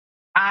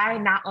I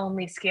not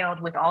only scaled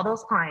with all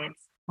those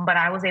clients, but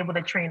I was able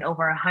to train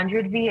over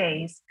 100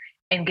 VAs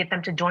and get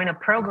them to join a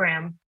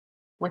program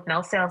with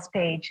no sales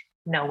page,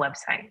 no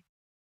website.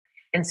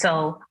 And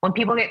so when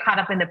people get caught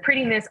up in the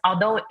prettiness,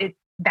 although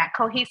that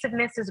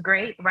cohesiveness is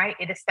great, right?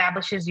 It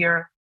establishes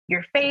your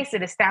face,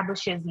 it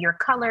establishes your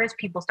colors.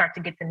 People start to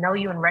get to know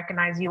you and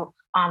recognize you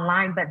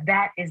online, but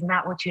that is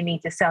not what you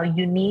need to sell.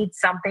 You need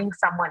something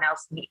someone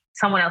else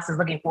is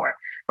looking for,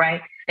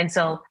 right? And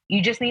so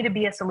you just need to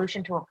be a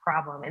solution to a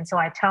problem. And so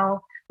I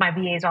tell my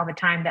VAs all the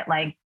time that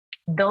like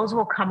those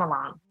will come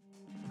along.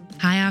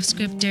 Hi, Off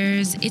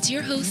Scripters. It's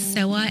your host,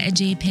 Sewa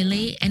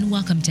Ajay-Pele, and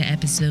welcome to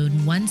episode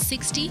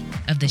 160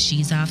 of the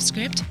She's Off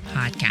Script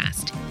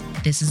podcast.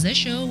 This is a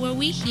show where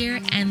we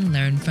hear and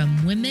learn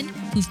from women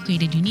who've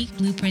created unique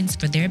blueprints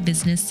for their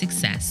business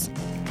success.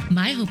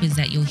 My hope is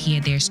that you'll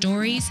hear their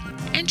stories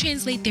and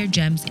translate their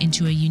gems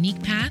into a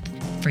unique path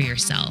for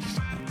yourself.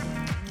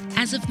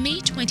 As of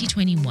May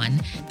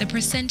 2021, the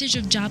percentage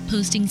of job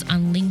postings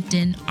on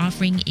LinkedIn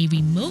offering a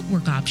remote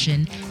work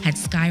option had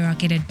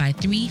skyrocketed by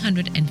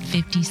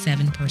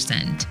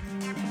 357%.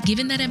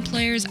 Given that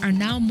employers are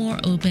now more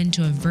open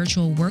to a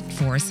virtual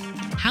workforce,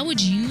 how would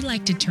you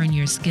like to turn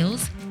your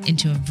skills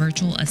into a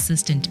virtual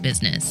assistant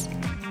business?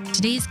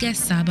 Today's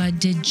guest, Saba,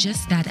 did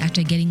just that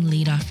after getting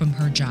laid off from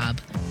her job.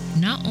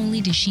 Not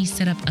only did she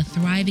set up a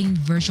thriving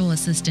virtual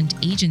assistant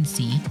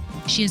agency,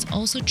 she has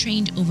also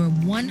trained over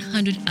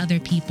 100 other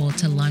people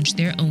to launch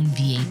their own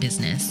VA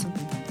business.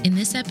 In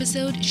this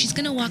episode, she's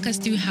going to walk us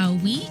through how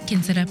we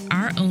can set up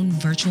our own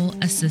virtual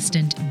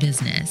assistant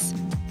business.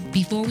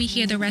 Before we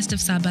hear the rest of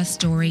Saba's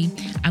story,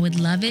 I would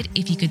love it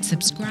if you could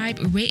subscribe,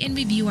 rate, and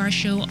review our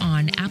show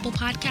on Apple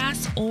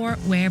Podcasts or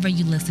wherever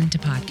you listen to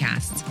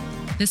podcasts.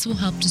 This will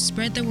help to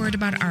spread the word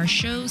about our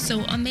show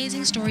so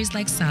amazing stories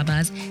like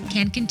Saba's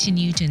can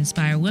continue to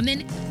inspire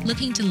women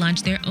looking to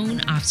launch their own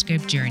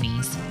off-script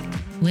journeys.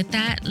 With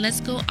that,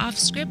 let's go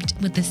off-script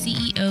with the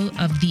CEO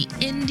of the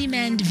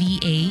In-Demand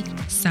VA,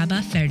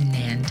 Saba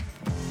Ferdinand.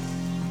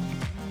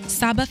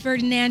 Saba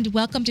Ferdinand,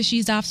 welcome to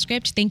She's Off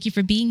Script. Thank you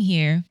for being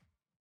here.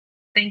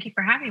 Thank you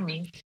for having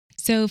me.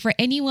 So for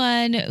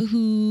anyone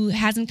who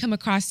hasn't come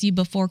across you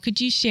before, could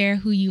you share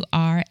who you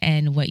are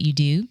and what you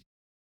do?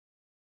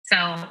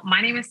 So my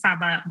name is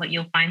Saba, but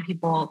you'll find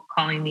people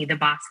calling me the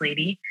boss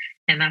lady.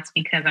 And that's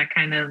because I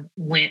kind of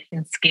went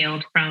and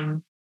scaled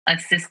from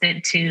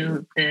assistant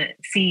to the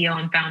CEO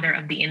and founder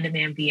of the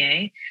In-Demand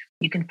VA.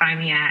 You can find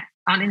me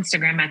on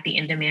Instagram at the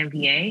In-Demand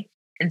VA.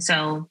 And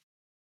so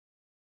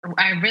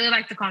I really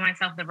like to call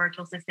myself the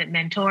virtual assistant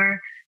mentor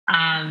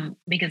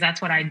because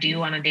that's what I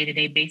do on a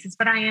day-to-day basis.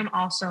 But I am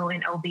also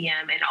an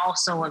OBM and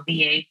also a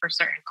VA for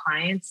certain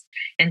clients.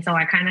 And so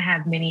I kind of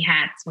have many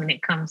hats when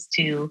it comes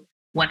to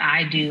what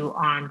I do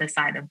on the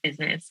side of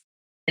business.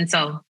 And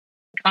so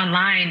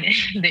online,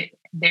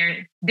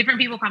 there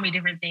different people call me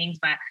different things,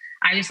 but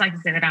I just like to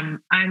say that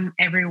I'm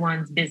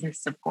everyone's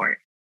business support.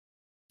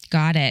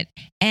 Got it.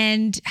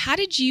 And how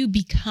did you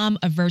become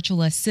a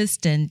virtual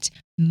assistant,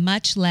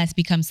 much less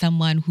become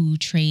someone who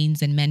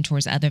trains and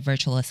mentors other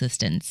virtual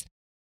assistants?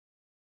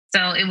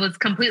 So it was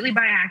completely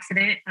by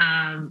accident.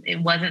 It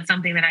wasn't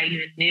something that I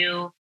even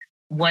knew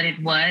what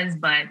it was,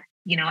 but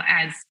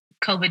as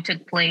COVID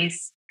took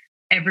place,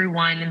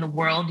 everyone in the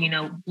world,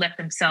 left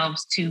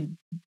themselves to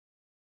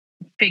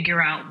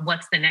figure out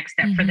what's the next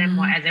step for them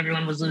as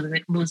everyone was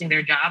losing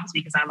their jobs,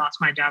 because I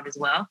lost my job as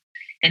well.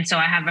 And so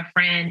I have a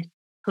friend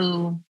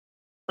who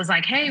was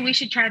like, hey, we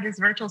should try this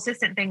virtual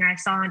assistant thing. I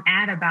saw an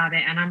ad about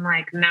it. And I'm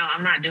like, no,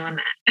 I'm not doing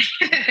that.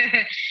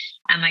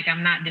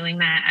 I'm not doing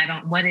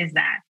that. What is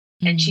that?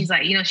 And she's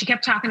like, she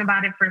kept talking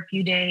about it for a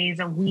few days,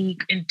 a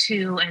week and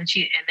two. And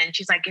then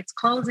she's like, it's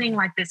closing,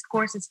 like this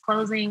course is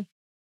closing.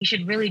 You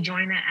should really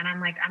join it. And I'm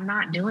like, I'm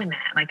not doing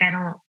that. Like, I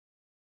don't,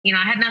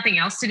 I had nothing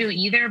else to do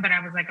either, but I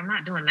was like, I'm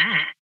not doing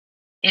that.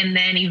 And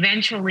then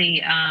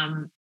eventually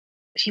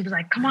she was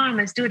like, come on,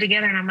 let's do it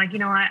together. And I'm like, you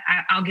know what,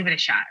 I'll give it a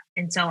shot.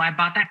 And so I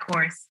bought that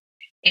course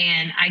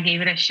and I gave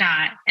it a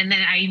shot. And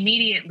then I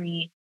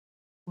immediately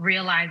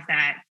realized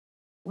that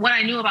what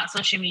I knew about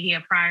social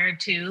media prior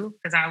to,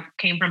 because I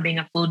came from being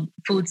a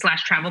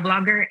food/travel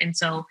blogger. And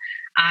so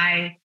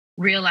I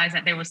realized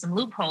that there was some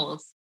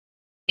loopholes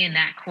in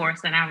that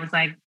course. And I was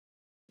like,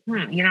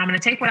 I'm going to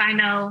take what I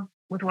know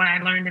with what I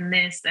learned in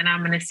this, and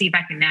I'm going to see if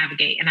I can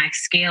navigate. And I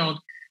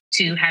scaled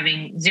to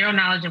having zero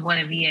knowledge of what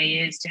a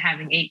VA is to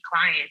having 8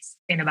 clients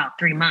in about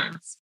 3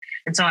 months.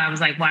 And so I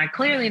was like, well, I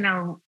clearly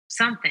know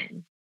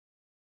something.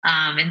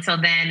 And so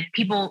then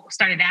people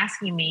started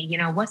asking me,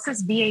 what's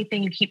this VA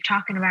thing you keep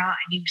talking about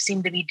and you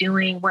seem to be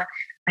doing?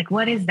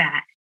 What is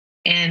that?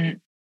 And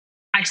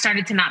I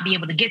started to not be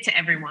able to get to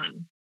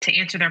everyone to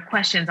answer their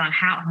questions on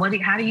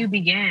how do you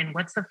begin?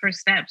 What's the first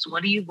steps?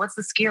 What's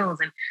the skills?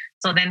 And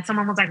so then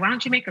someone was like, why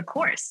don't you make a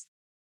course?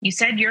 You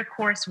said your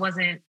course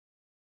wasn't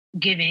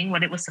giving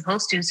what it was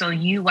supposed to. So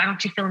why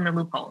don't you fill in the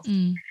loopholes?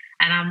 And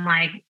I'm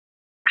like,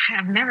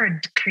 I've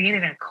never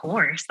created a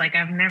course. Like,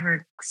 I've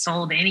never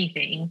sold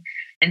anything.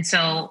 And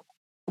so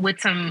with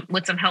some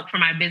help from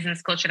my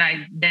business coach that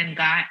I then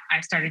got,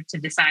 I started to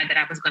decide that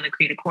I was going to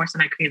create a course,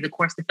 and I created the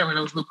course to fill in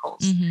those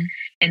loopholes. Mm-hmm.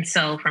 And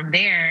so from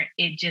there,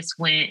 it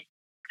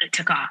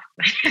took off.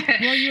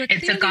 Well, you were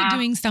It took clearly off.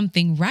 doing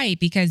something right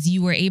because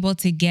you were able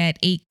to get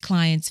 8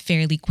 clients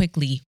fairly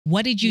quickly.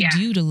 What did you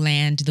do to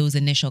land those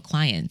initial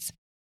clients?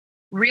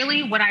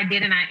 Really what I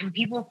did, and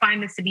people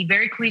find this to be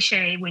very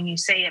cliche when you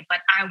say it, but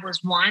I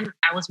was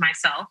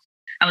myself.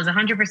 I was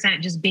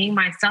 100% just being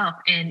myself.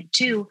 And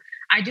 2,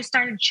 I just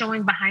started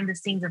showing behind the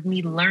scenes of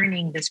me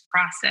learning this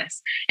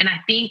process. And I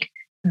think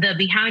the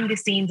behind the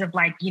scenes of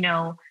like,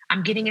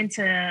 I'm getting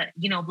into,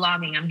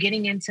 blogging, I'm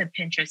getting into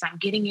Pinterest, I'm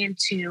getting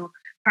into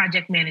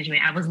project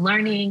management. I was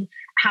learning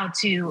how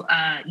to,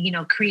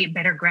 create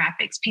better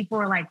graphics. People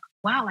are like,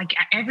 wow, like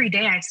every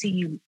day I see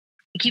you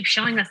keep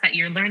showing us that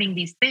you're learning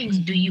these things.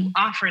 Mm-hmm. Do you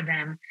offer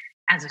them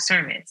as a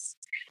service?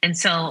 And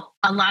so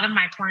a lot of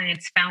my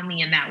clients found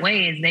me in that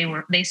way is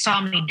they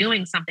saw me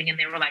doing something and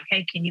they were like,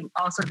 hey, can you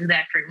also do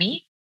that for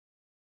me?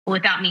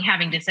 Without me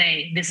having to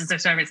say, this is a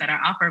service that I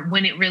offer,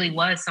 when it really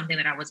was something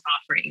that I was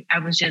offering. I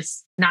was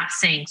just not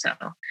saying so.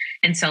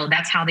 And so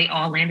that's how they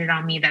all landed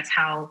on me. That's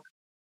how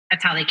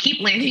they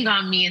keep landing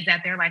on me, is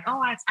that they're like,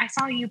 oh, I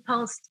saw you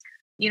post,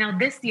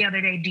 this the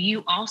other day. Do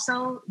you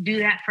also do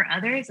that for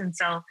others? And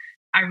so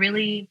I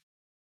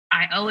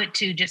owe it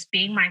to just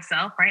being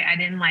myself, right? I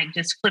didn't like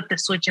just flip the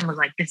switch and was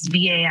like this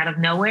VA out of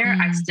nowhere.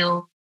 Mm-hmm. I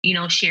still,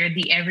 shared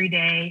the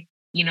everyday,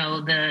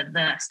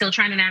 the still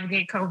trying to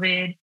navigate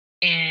COVID,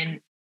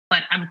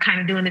 but I'm kind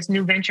of doing this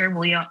new venture.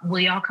 Will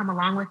y'all come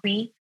along with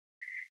me?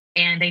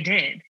 And they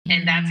did.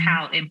 And that's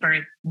how it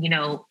birthed,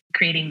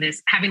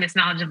 having this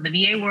knowledge of the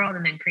VA world,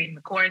 and then creating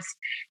the course.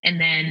 And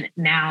then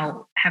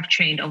now have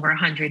trained over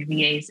 100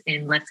 VAs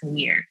in less than a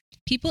year.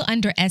 People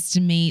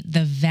underestimate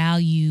the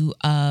value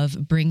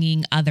of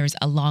bringing others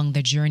along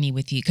the journey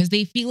with you because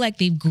they feel like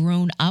they've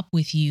grown up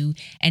with you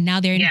and now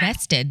they're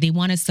invested. They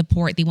want to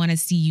support, they want to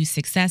see you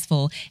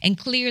successful. And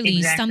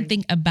clearly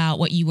something about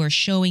what you were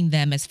showing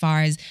them as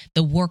far as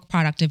the work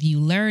product of you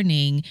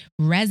learning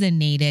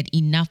resonated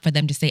enough for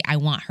them to say, I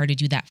want her to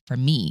do that for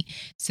me.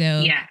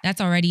 So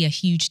that's already a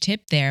huge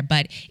tip there.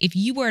 But if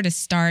you were to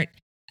start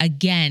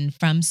again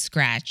from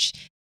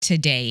scratch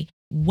today,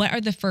 what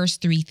are the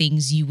first 3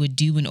 things you would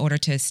do in order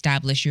to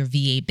establish your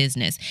VA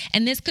business?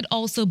 And this could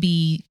also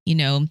be,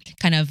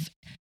 kind of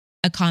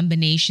a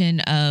combination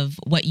of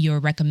what you're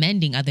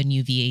recommending other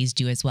new VAs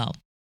do as well.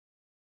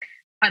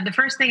 The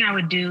first thing I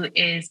would do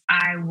is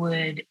I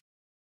would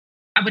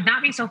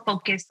not be so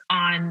focused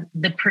on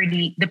the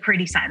pretty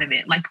side of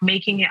it, like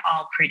making it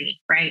all pretty,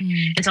 right?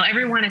 And so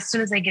everyone, as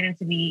soon as they get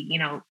into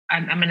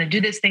I'm going to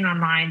do this thing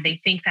online, they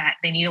think that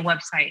they need a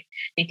website.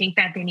 They think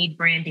that they need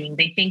branding.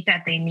 They think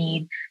that they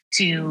need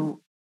to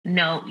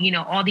know,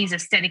 all these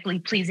aesthetically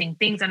pleasing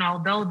things. And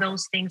although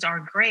those things are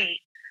great,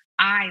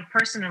 I've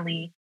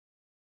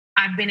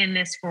been in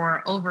this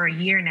for over a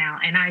year now,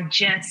 and I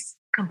just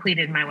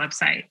completed my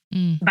website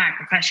by a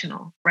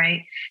professional,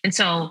 right? And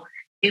so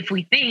if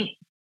we think,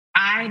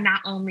 I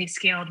not only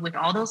scaled with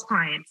all those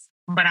clients,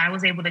 but I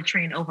was able to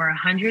train over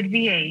 100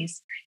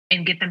 VAs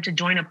and get them to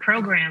join a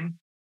program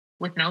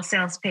with no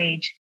sales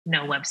page,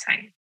 no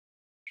website.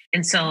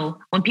 And so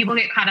when people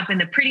get caught up in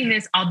the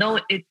prettiness,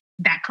 although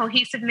that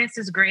cohesiveness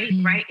is great,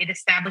 right? It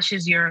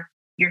establishes your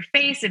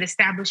face, it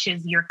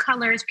establishes your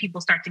colors.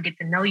 People start to get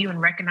to know you and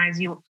recognize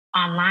you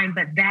online,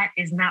 but that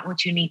is not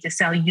what you need to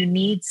sell. You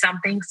need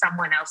something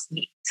someone else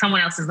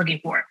is looking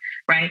for,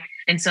 right?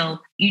 And so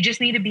you just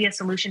need to be a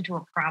solution to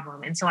a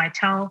problem. And so I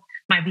tell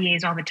my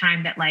VAs all the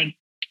time that like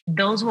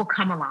those will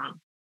come along,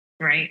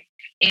 right?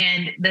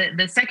 And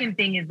the second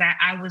thing is that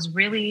I was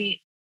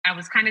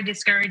kind of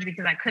discouraged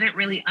because I couldn't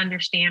really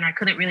understand, I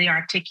couldn't really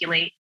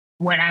articulate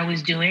what I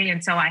was doing.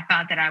 And so I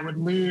thought that I would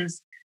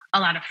lose a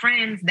lot of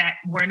friends that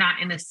were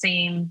not in the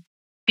same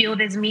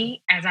field as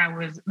me, as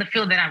the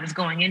field that I was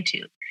going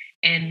into.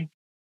 And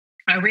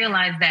I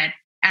realized that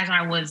as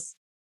I was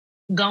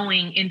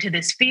going into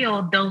this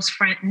field, those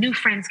new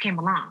friends came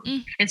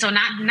along. And so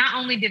not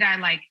only did I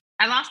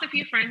lost a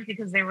few friends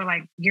because they were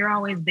like, you're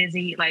always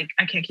busy. Like,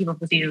 I can't keep up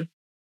with you,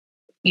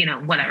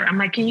 whatever. I'm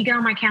like, can you get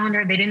on my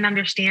calendar? They didn't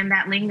understand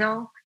that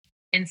lingo.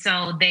 And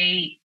so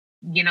they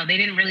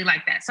didn't really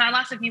like that. So I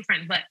lost a few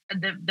friends, but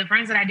the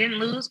friends that I didn't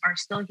lose are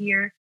still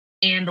here.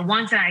 And the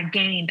ones that I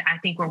gained, I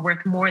think were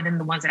worth more than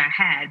the ones that I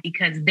had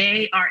because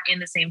they are in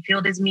the same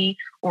field as me,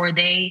 or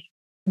they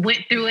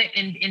went through it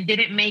and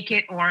didn't make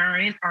it, or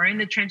are in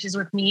the trenches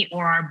with me,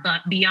 or are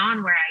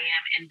beyond where I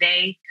am. And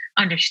they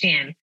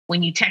understand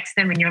when you text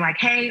them and you're like,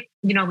 hey,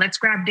 let's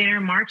grab dinner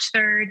March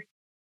 3rd,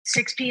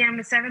 6 p.m.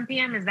 to 7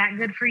 p.m. Is that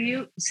good for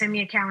you? Send me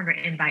a calendar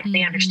invite.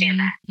 They understand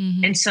that.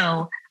 And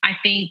so I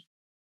think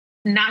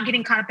not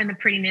getting caught up in the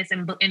prettiness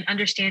and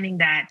understanding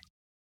that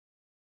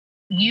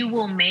you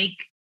will make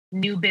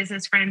new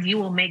business friends, you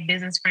will make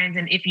business friends.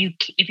 And if you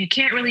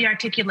can't really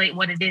articulate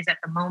what it is at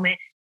the moment,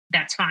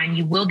 that's fine.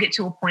 You will get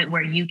to a point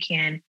where you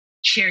can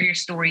share your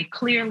story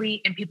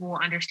clearly and people will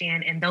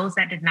understand. And those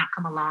that did not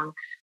come along,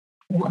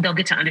 they'll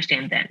get to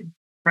understand then,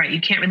 right? You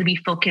can't really be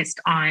focused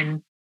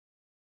on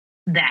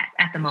that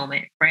at the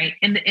moment, right?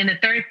 And the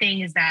third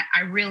thing is that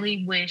I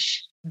really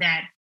wish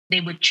that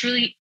they would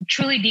truly,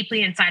 truly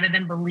deeply inside of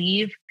them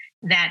believe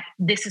that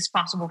this is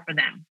possible for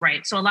them,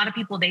 right? So a lot of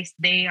people,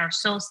 they are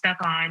so stuck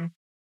on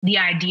the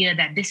idea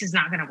that this is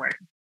not going to work.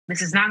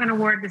 This is not going to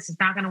work. This is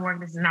not going to work.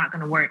 This is not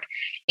going to work.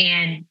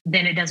 And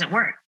then it doesn't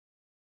work.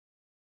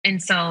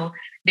 And so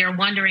they're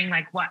wondering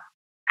like,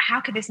 how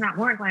could this not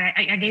work? Like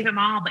I gave them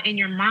all, but in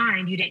your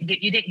mind, you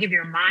didn't give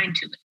your mind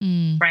to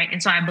it. Right.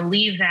 And so I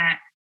believe that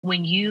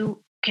when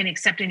you can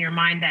accept in your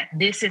mind that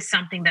this is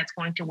something that's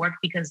going to work,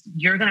 because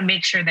you're going to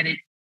make sure that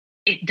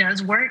it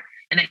does work,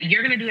 and that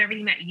you're going to do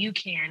everything that you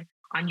can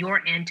on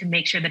your end to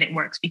make sure that it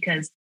works,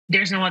 because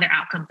there's no other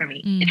outcome for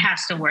me. It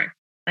has to work.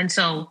 And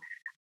so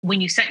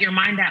when you set your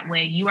mind that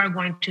way, you are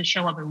going to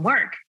show up and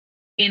work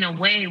in a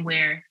way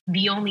where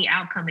the only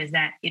outcome is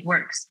that it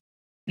works.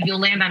 You'll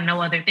land on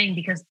no other thing,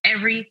 because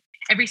every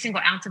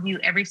single ounce of you,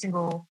 every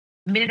single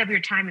minute of your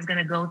time is going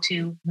to go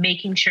to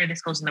making sure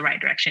this goes in the right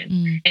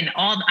direction. And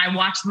I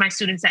watched my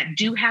students that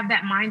do have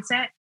that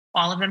mindset.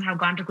 All of them have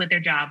gone to quit their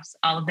jobs.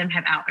 All of them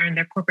have out-earned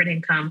their corporate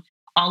income.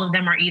 All of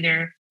them are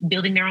either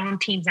building their own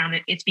teams down.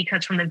 It's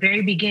because from the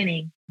very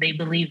beginning, they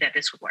believed that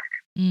this would work.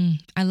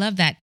 I love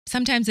that.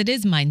 Sometimes it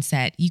is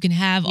mindset. You can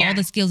have all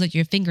the skills at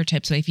your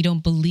fingertips, but if you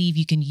don't believe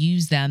you can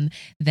use them,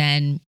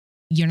 then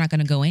you're not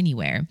going to go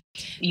anywhere.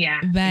 Yeah,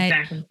 but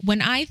exactly.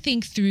 When I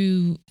think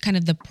through kind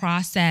of the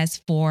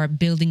process for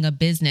building a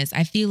business,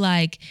 I feel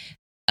like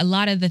a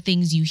lot of the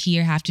things you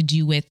hear have to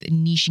do with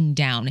niching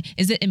down.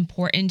 Is it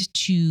important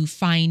to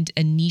find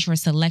a niche or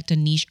select a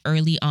niche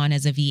early on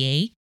as a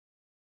VA?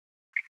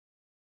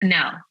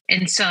 No.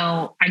 And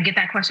so I get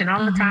that question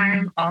all the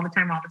time.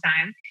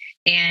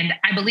 And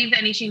I believe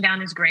that niching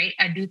down is great.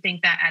 I do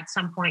think that at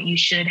some point you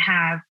should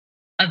have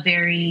a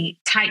very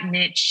tight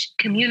niche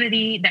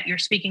community that you're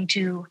speaking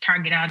to,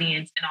 target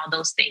audience, and all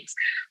those things.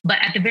 But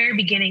at the very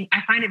beginning, I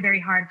find it very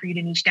hard for you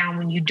to niche down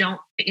when you don't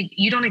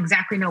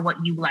exactly know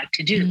what you like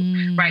to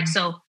do, right?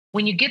 So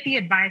when you get the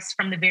advice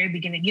from the very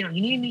beginning, you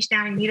need to niche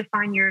down, you need to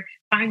find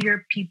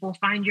your people,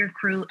 find your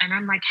crew. And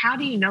I'm like, how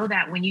do you know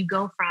that when you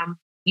go from,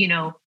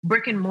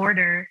 brick and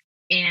mortar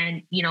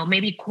and,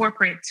 maybe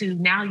corporate to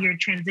now you're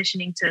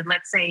transitioning to,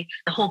 let's say,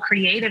 the whole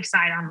creative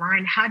side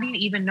online? How do you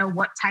even know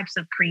what types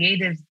of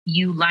creatives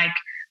you like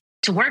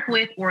to work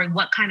with, or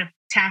what kind of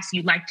tasks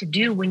you like to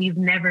do when you've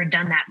never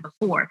done that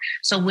before?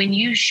 So when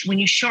you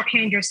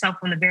shorthand yourself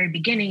from the very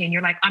beginning and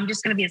you're like, I'm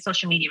just going to be a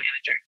social media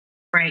manager,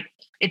 right?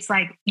 It's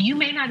like, you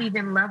may not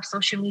even love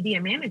social media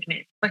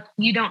management, but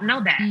you don't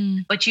know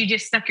that, but you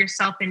just stuck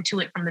yourself into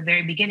it from the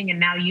very beginning. And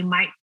now you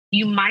might,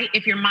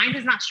 if your mind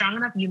is not strong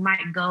enough, you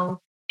might go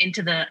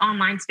into the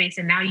online space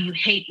and now you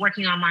hate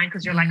working online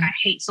because you're like, I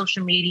hate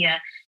social media.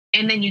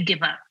 And then you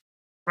give up,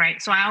 right?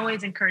 So I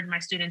always encourage my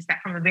students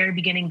that from the very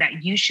beginning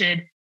that you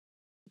should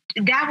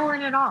dabble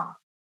in it all.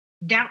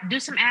 Do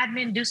some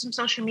admin, do some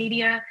social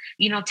media,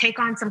 take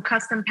on some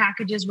custom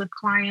packages with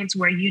clients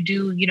where you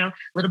do, a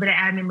little bit of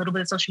admin, a little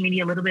bit of social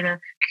media, a little bit of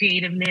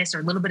creativeness,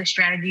 or a little bit of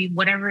strategy,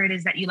 whatever it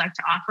is that you like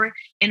to offer.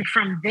 And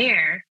from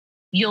there,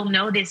 you'll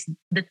notice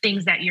the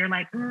things that you're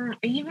like,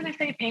 even if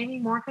they pay me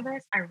more for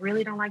this, I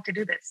really don't like to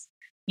do this.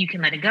 You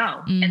can let it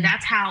go. And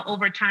that's how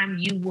over time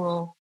you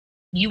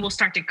will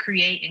start to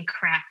create and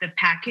craft a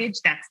package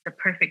that's the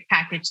perfect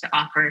package to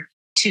offer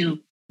to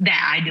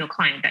that ideal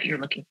client that you're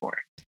looking for.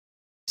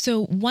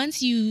 So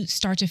once you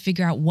start to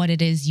figure out what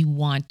it is you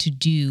want to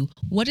do,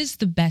 what is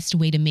the best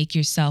way to make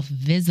yourself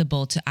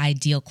visible to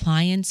ideal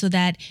clients so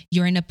that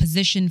you're in a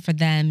position for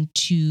them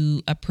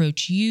to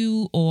approach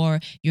you, or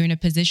you're in a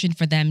position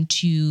for them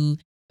to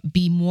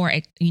be more,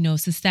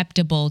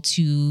 susceptible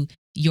to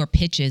your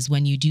pitches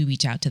when you do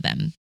reach out to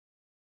them?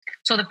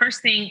 So the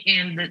first thing,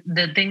 and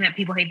the thing that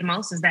people hate the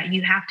most, is that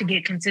you have to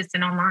get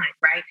consistent online,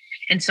 right?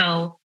 And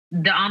so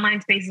the online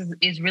space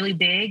is really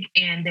big,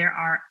 and there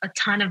are a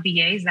ton of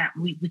VAs that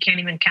we can't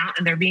even count,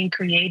 and they're being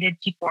created.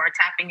 People are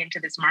tapping into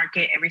this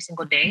market every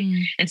single day.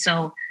 And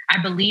so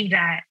I believe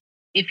that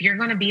if you're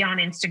going to be on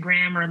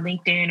Instagram or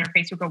LinkedIn or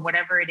Facebook or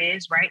whatever it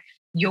is, right,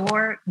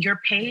 your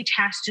page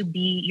has to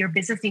be, your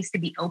business needs to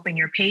be open.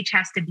 Your page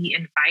has to be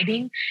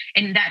inviting.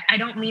 And that, I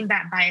don't mean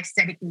that by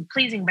aesthetically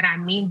pleasing, but I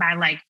mean by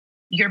like,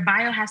 your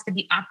bio has to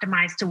be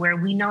optimized to where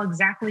we know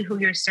exactly who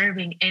you're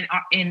serving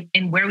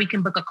and where we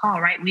can book a call,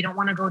 right? We don't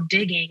want to go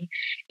digging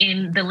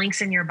in the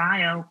links in your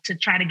bio to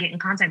try to get in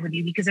contact with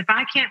you, because if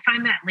I can't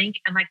find that link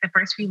in like the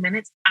first few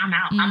minutes, I'm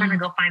out. I'm going to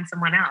go find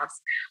someone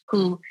else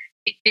who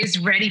is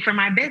ready for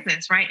my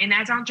business, right? And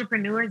as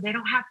entrepreneurs, they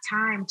don't have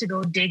time to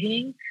go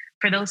digging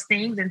for those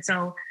things. And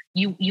so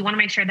you want to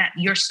make sure that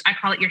I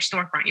call it your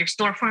storefront. Your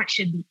storefront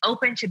should be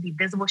open, should be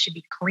visible, should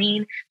be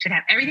clean, should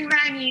have everything that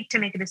I need to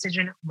make a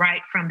decision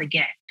right from the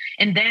get.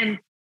 And then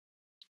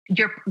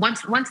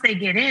once they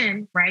get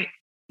in, right,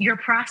 your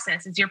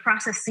process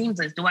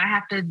seamless? Do I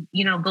have to,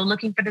 go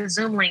looking for the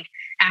Zoom link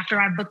after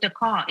I booked a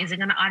call? Is it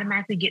going to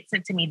automatically get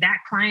sent to me? That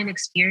client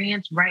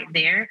experience right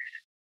there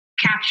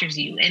captures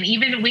you. And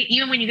even when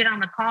you get on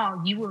the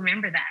call, you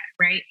remember that,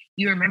 right?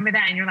 You remember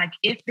that and you're like,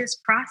 if this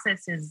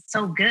process is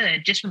so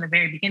good just from the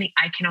very beginning,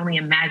 I can only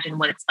imagine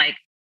what it's like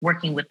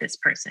working with this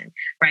person,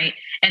 right?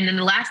 And then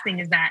the last thing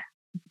is that,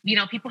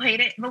 people hate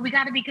it, but we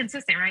got to be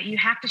consistent, right? You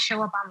have to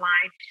show up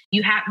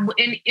online.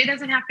 And it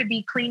doesn't have to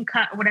be clean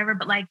cut or whatever,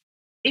 but like,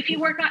 if you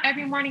work out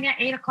every morning at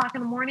 8:00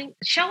 in the morning,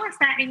 show us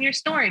that in your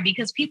story,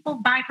 because people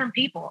buy from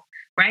people,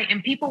 right?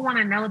 And people want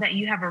to know that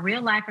you have a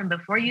real life. And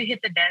before you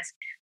hit the desk,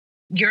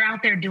 you're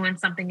out there doing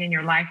something in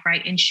your life,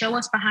 right? And show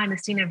us behind the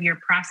scene of your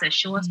process.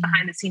 Show us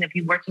behind the scene of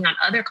you working on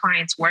other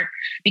clients' work,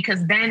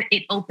 because then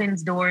it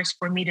opens doors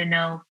for me to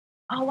know,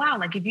 oh, wow,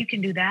 like if you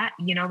can do that,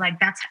 like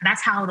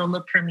that's how it'll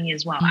look for me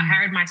as well. I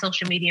hired my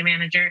social media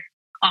manager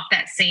off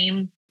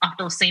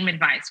those same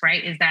advice,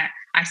 right? Is that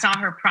I saw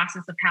her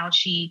process of how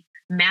she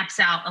maps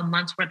out a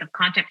month's worth of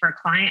content for a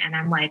client. And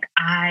I'm like,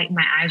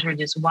 my eyes were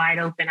just wide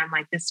open. I'm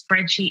like, this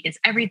spreadsheet is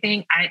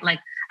everything.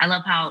 I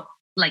love how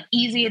like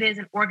easy it is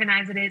and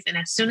organized it is. And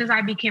as soon as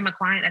I became a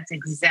client, that's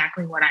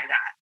exactly what I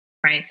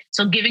got. Right.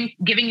 So giving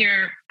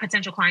your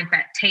potential clients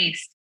that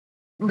taste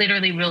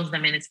literally reels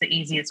them in. It's the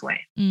easiest way.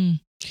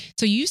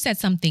 So you said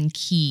something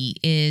key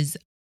is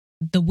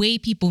the way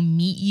people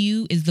meet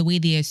you is the way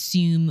they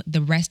assume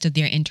the rest of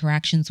their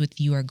interactions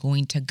with you are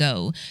going to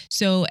go.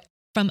 So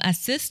from a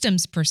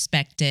systems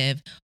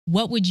perspective,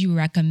 what would you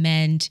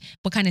recommend?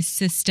 What kind of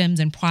systems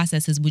and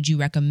processes would you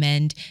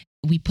recommend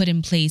we put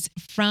in place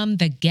from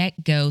the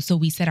get-go so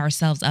we set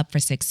ourselves up for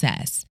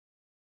success?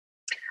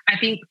 I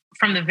think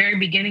from the very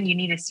beginning, you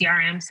need a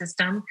CRM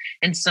system.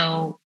 And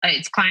so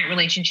it's client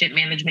relationship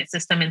management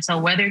system. And so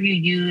whether you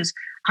use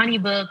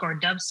Honeybook or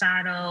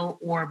Dubsado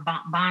or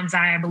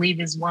Bonsai, I believe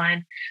is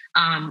one,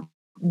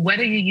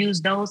 whether you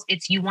use those,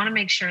 you want to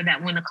make sure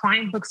that when a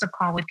client books a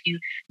call with you,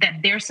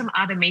 that there's some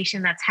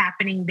automation that's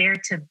happening there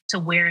to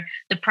where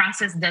the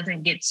process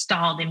doesn't get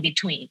stalled in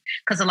between.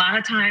 Because a lot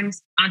of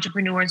times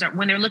entrepreneurs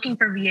when they're looking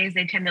for VAs,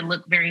 they tend to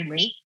look very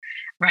late,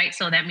 right?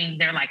 So that means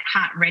they're like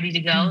hot, ready to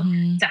go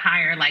to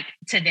hire like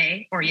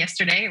today or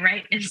yesterday,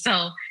 right? And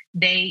so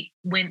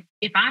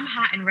if I'm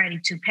hot and ready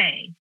to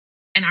pay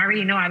and I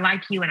already know I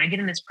like you and I get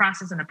in this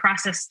process and the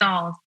process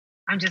stalls,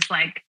 I'm just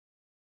like,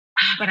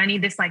 but I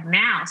need this like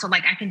now. So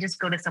like I can just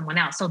go to someone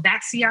else. So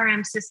that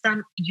CRM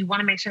system, you want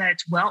to make sure that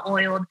it's well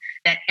oiled,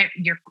 that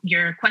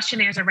your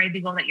questionnaires are ready to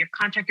go, that your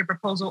contractor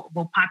proposal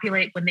will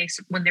populate when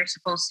they're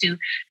supposed to,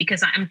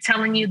 because I'm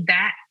telling you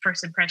that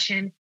first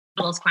impression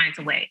blows clients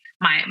away.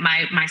 My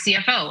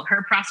CFO,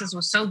 her process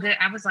was so good.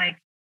 I was like,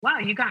 wow,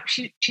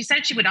 she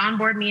said she would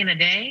onboard me in a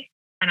day.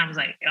 And I was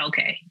like,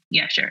 okay,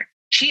 yeah, sure.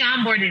 She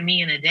onboarded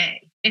me in a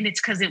day. And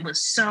it's because it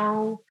was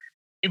so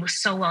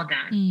well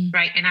done,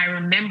 right? And I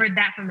remembered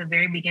that from the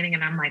very beginning.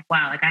 And I'm like,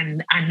 wow, like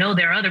I know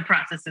their other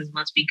processes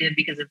must be good,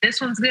 because if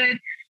this one's good,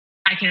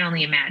 I can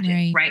only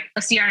imagine, right? A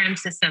CRM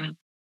system.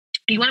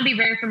 You want to be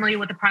very familiar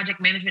with the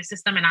project management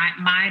system. And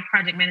my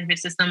project management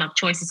system of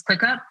choice is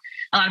ClickUp.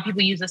 A lot of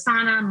people use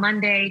Asana,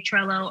 Monday,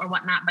 Trello, or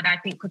whatnot, but I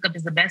think ClickUp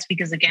is the best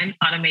because, again,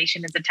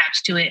 automation is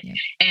attached to it. Yeah.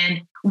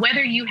 And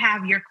whether you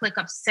have your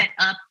ClickUp set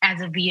up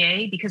as a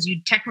VA, because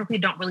you technically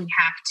don't really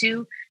have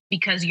to,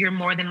 because you're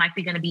more than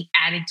likely going to be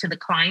added to the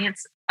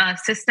client's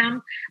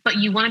system, but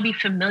you want to be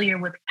familiar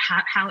with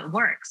how it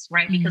works,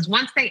 right? Because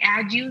once they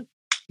add you,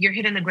 you're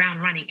hitting the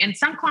ground running. And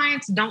some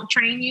clients don't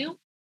train you,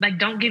 like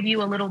don't give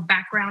you a little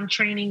background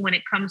training when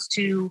it comes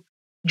to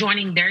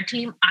joining their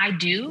team. I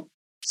do.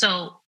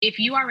 So if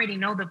you already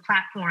know the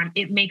platform,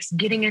 it makes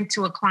getting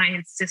into a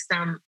client's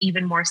system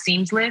even more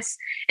seamless.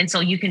 And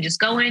so you can just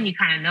go in, you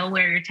kind of know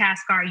where your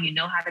tasks are, you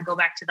know how to go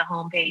back to the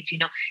homepage,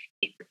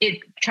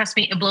 trust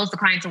me, it blows the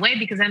clients away,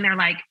 because then they're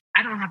like,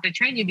 I don't have to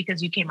train you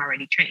because you came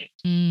already trained,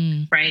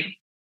 right?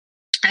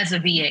 As a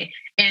VA.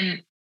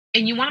 And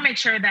you want to make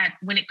sure that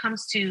when it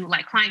comes to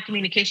like client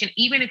communication,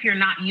 even if you're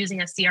not using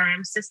a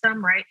CRM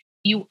system, right?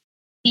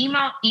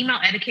 Email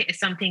etiquette is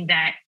something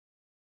that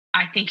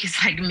I think is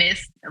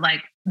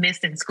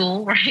missed in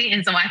school, right?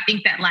 And so I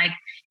think that like,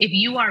 if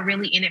you are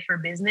really in it for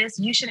business,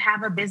 you should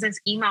have a business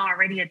email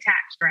already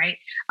attached, right?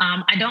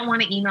 I don't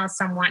want to email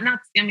someone.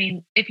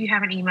 If you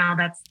have an email,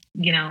 that's,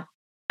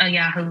 a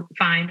Yahoo,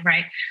 fine,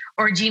 right?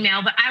 Or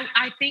Gmail. But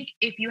I think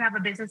if you have a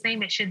business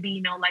name, it should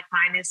be, like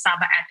mine is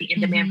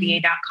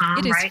saba@theinDemandVA.com,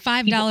 It is right?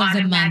 $5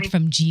 a month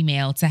from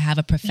Gmail to have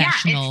a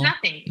professional. Yeah,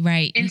 it's nothing.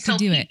 Right. And you so can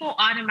do people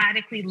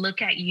automatically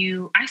look at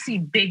you. I see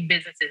big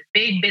business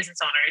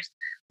owners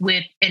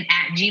with an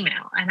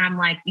 @Gmail. And I'm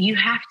like, you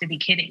have to be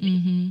kidding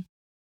me.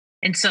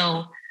 And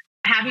so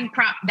having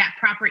that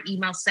proper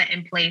email set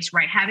in place,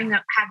 right? Having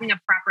a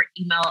proper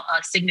email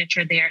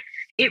signature there,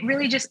 it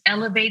really just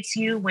elevates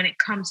you when it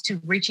comes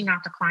to reaching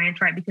out to clients,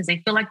 right? Because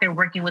they feel like they're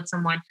working with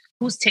someone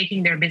who's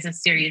taking their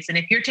business serious. And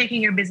if you're taking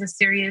your business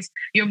serious,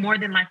 you're more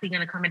than likely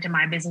going to come into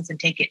my business and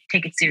take it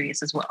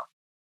serious as well.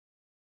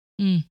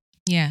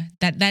 Yeah,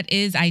 that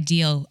is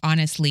ideal,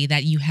 honestly,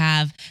 that you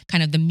have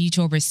kind of the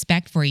mutual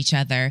respect for each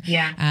other.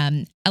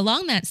 Yeah.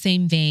 Along that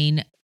same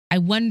vein, I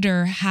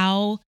wonder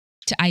how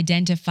to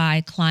identify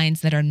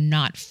clients that are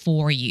not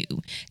for you.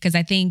 Because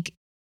I think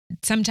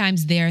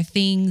sometimes there are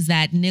things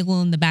that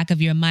niggle in the back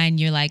of your mind.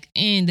 You're like,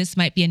 this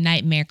might be a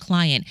nightmare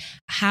client.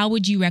 How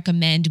would you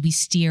recommend we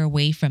steer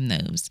away from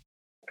those?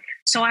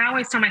 So I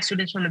always tell my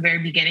students from the very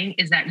beginning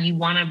is that you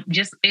want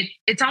to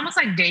it's almost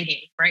like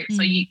dating, right? Mm-hmm.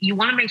 So you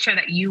want to make sure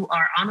that you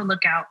are on the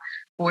lookout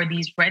for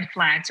these red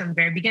flags from the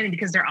very beginning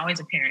because they're always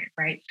apparent,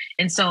 right?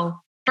 And so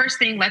first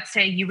thing, let's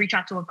say you reach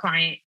out to a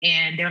client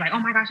and they're like, oh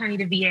my gosh, I need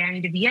a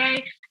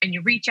VA. And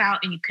you reach out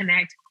and you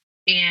connect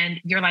and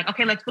you're like,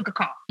 okay, let's book a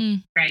call,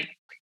 right?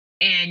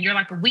 And you're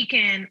like a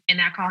weekend and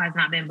that call has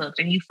not been booked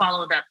and you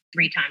followed up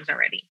 3 times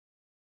already,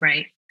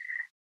 right?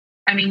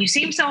 I mean, you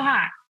seem so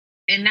hot.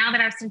 And now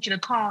that I've sent you the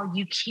call,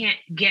 you can't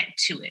get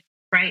to it,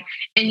 right?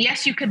 And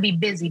yes, you could be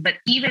busy, but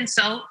even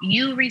so,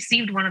 you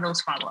received one of those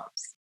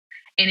follow-ups.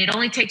 And it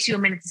only takes you a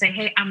minute to say,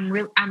 hey,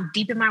 I'm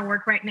deep in my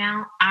work right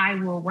now. I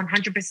will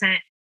 100%,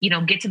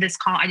 get to this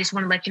call. I just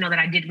want to let you know that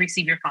I did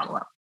receive your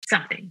follow-up,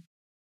 something,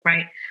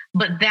 right?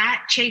 But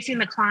that chasing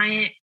the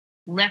client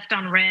left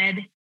on red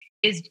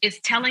is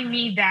telling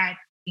me that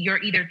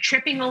you're either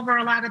tripping over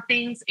a lot of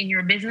things in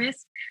your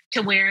business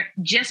to where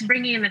just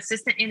bringing an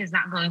assistant in is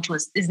not going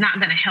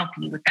to help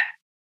you with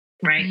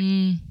that.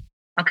 Right.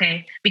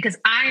 Okay. Because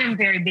I am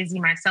very busy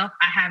myself.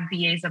 I have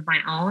VAs of my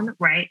own.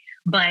 Right.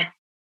 But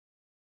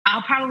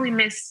I'll probably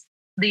miss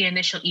the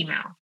initial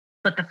email,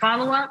 but the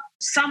follow-up,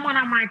 someone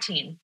on my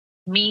team,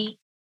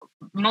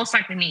 most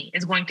likely me,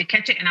 is going to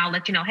catch it. And I'll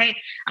let you know, hey,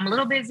 I'm a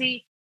little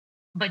busy,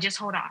 but just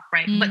hold off,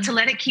 right? But to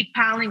let it keep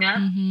piling up,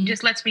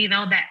 just lets me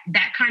know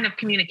that kind of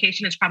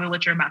communication is probably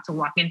what you're about to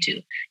walk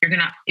into.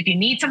 If you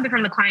need something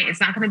from the client,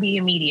 it's not going to be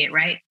immediate,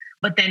 right?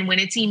 But then when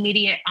it's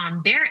immediate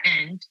on their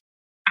end,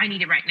 I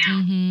need it right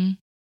now.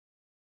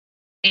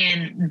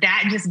 And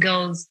that just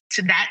goes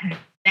to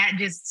that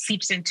just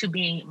seeps into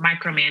being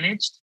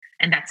micromanaged.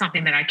 And that's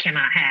something that I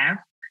cannot have,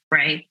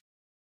 right?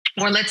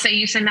 Or let's say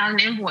you send out an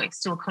invoice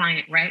to a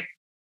client, right?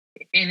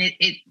 And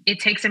it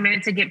takes a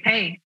minute to get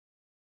paid.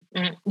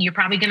 You're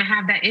probably going to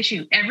have that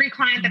issue. Every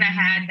client that I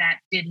had that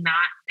did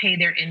not pay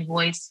their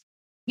invoice,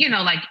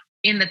 like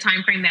in the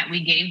time frame that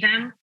we gave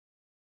them,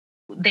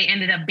 they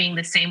ended up being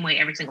the same way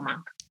every single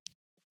month.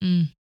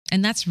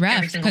 And that's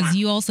rough because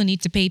you also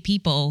need to pay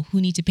people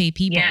who need to pay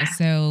people. Yeah,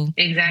 so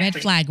exactly. Red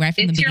flag right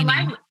from the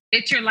beginning.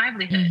 It's your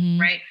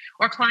livelihood, right?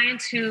 Or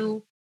clients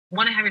who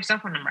want to have your cell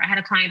phone number. I had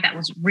a client that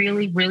was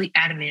really, really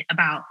adamant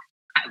about,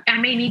 I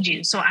may need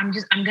you. So I'm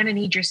going to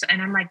need your,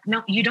 and I'm like,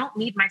 no, you don't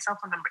need my cell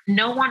phone number.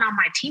 No one on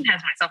my team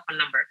has my cell phone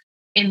number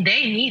and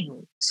they need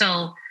me.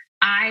 So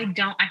I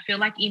feel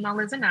like email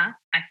is enough.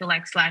 I feel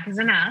like Slack is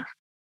enough.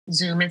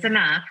 Zoom is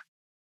enough.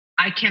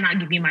 I cannot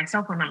give you my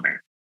cell phone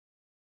number.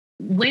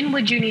 When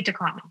would you need to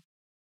call me?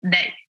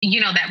 That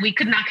we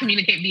could not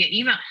communicate via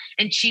email.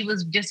 And she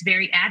was just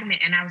very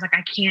adamant. And I was like,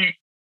 I can't.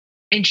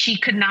 And she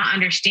could not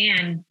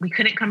understand. We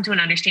couldn't come to an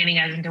understanding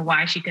as into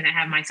why she couldn't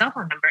have my cell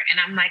phone number.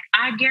 And I'm like,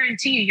 I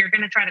guarantee you're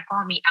going to try to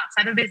call me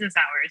outside of business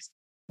hours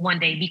one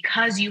day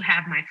because you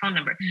have my phone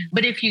number.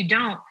 But if you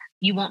don't,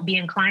 you won't be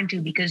inclined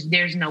to because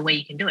there's no way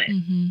you can do it.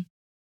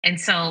 And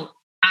so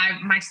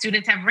my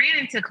students have ran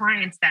into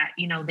clients that,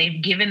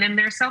 they've given them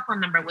their cell phone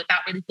number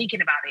without really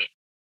thinking about it.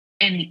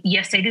 And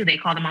yes, they do. They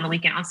call them on the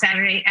weekend, on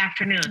Saturday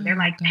afternoon. They're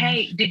like,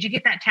 hey, did you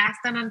get that task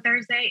done on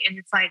Thursday? And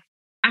it's like,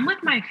 I'm with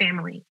my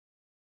family.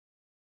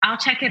 I'll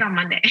check it on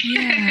Monday.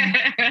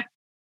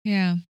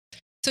 Yeah.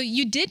 So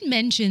you did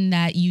mention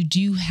that you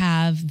do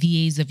have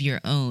VAs of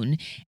your own.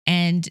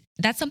 And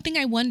that's something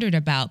I wondered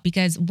about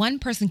because one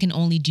person can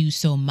only do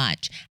so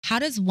much. How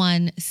does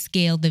one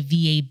scale the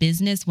VA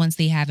business once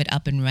they have it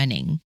up and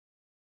running?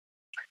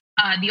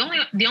 The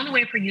only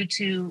way for you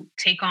to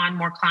take on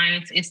more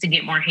clients is to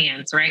get more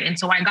hands, right? And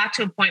so I got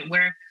to a point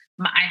where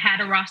I had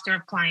a roster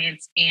of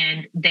clients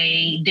and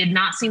they did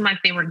not seem like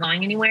they were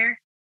going anywhere.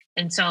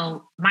 And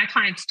so my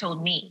clients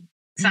told me,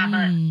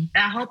 Saba,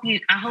 I hope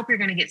you're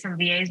going to get some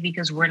VAs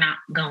because we're not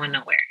going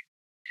nowhere.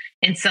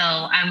 And so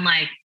I'm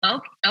like,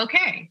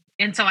 okay.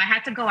 And so I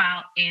had to go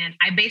out and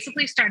I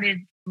basically started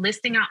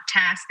listing out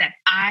tasks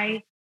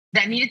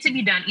that needed to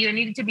be done, either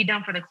needed to be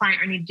done for the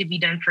client or needed to be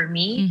done for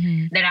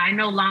me, that I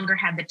no longer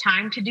had the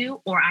time to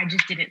do, or I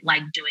just didn't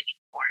like doing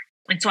anymore.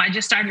 And so I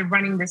just started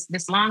running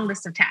this long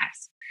list of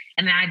tasks.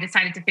 And then I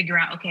decided to figure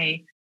out,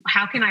 okay,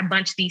 how can I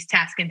bunch these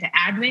tasks into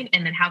admin?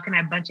 And then how can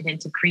I bunch it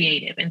into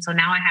creative? And so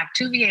now I have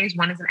 2 VAs,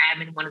 one is an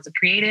admin, one is a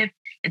creative.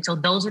 And so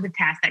those are the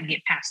tasks that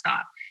get passed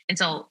off. And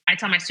so I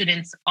tell my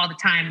students all the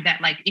time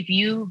that if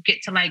you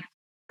get to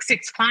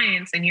 6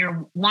 clients and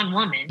you're one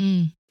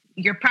woman,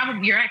 you're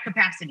at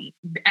capacity,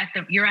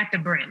 you're at the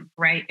brim,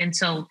 right? And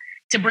so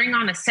to bring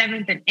on a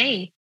 7th and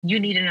 8th, you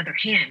need another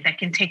hand that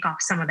can take off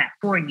some of that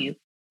for you.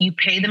 You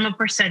pay them a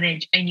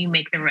percentage and you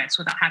make the rest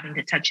without having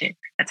to touch it.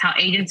 That's how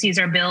agencies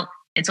are built.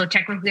 And so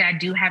technically I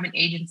do have an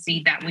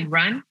agency that we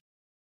run,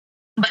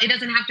 but it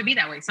doesn't have to be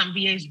that way. Some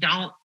VAs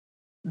don't,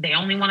 they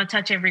only want to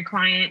touch every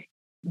client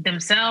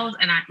themselves.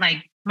 And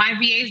my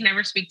VAs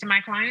never speak to my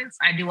clients.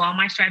 I do all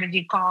my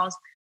strategy calls.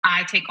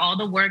 I take all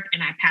the work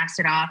and I pass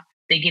it off.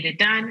 They get it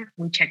done.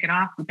 We check it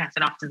off. We pass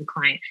it off to the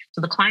client.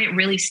 So the client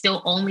really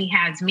still only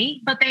has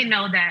me, but they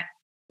know that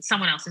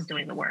someone else is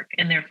doing the work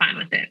and they're fine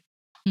with it.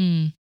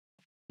 Hmm.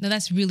 No,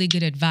 that's really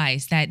good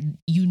advice, that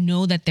you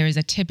know that there's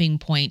a tipping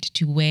point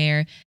to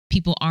where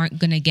people aren't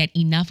going to get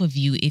enough of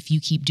you if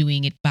you keep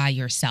doing it by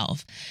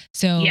yourself.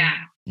 So Yeah,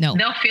 no.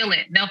 they'll feel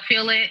it. They'll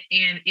feel it,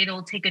 and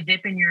it'll take a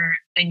dip in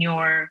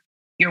your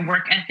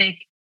work ethic,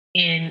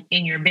 in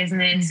your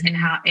business, and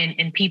how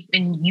and people,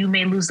 and you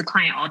may lose the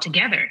client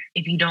altogether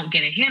if you don't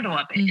get a handle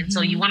of it. And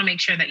so you want to make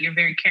sure that you're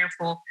very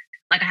careful.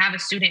 Like I have a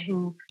student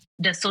who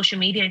does social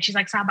media, and she's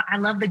like, Saba, I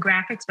love the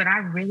graphics, but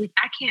I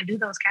can't do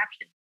those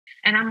captions.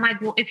 And I'm like,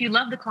 well, if you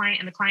love the client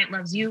and the client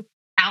loves you,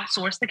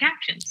 outsource the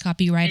captions.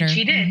 Copywriter. And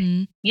she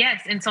did.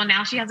 Yes. And so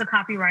now she has a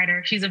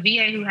copywriter. She's a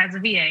VA who has a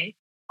VA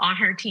on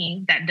her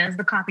team that does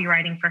the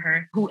copywriting for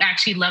her, who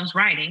actually loves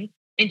writing,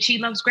 and she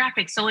loves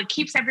graphics. So it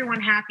keeps everyone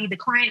happy. The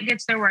client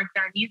gets their work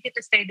done. You get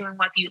to stay doing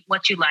what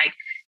you like.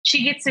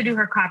 She gets to do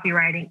her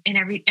copywriting, and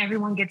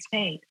everyone gets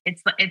paid.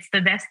 It's the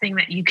best thing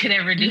that you could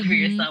ever do for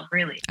yourself,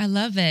 really. I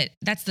love it.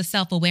 That's the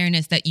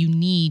self-awareness that you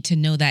need to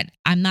know that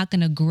I'm not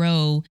going to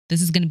grow.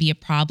 This is going to be a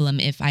problem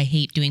if I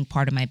hate doing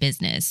part of my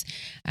business.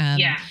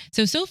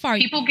 So far,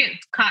 people get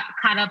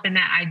caught up in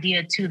that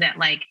idea too, that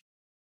like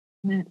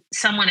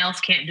someone else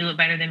can't do it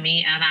better than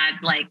me. And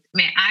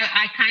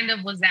I kind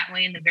of was that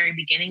way in the very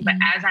beginning, but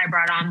as I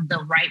brought on the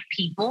right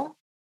people,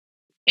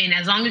 and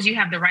as long as you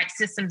have the right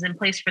systems in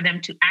place for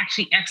them to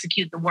actually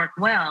execute the work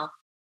well,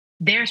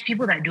 there's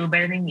people that do it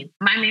better than you.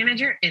 My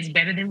manager is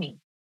better than me.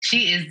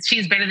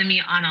 She's better than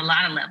me on a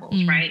lot of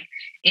levels, right?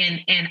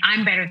 And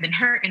I'm better than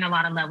her in a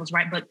lot of levels,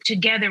 right? But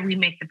together we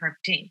make the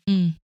perfect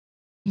team.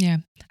 Yeah.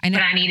 I know.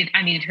 But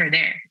I needed her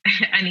there.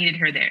 I needed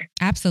her there.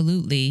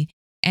 Absolutely.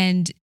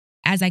 And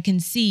as I can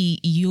see,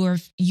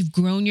 you've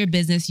grown your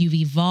business, you've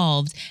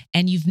evolved,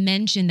 and you've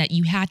mentioned that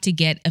you had to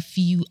get a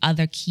few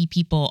other key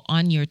people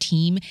on your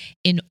team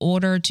in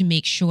order to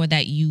make sure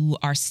that you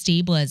are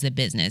stable as a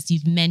business.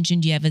 You've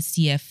mentioned you have a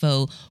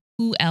CFO.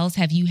 Who else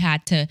have you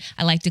had to,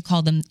 I like to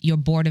call them your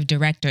board of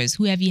directors,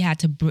 who have you had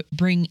to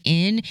bring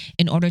in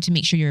order to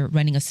make sure you're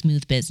running a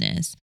smooth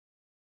business?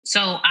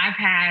 So I've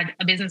had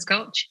a business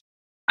coach.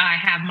 I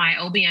have my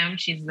OBM.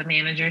 She's the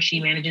manager. She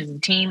manages the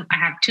team. I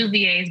have 2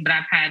 VAs, but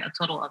I've had a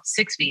total of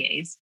 6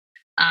 VAs.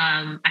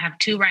 I have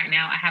 2 right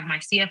now. I have my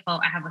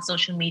CFO. I have a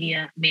social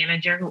media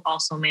manager who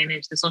also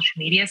manages the social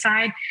media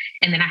side.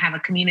 And then I have a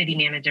community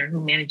manager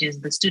who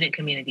manages the student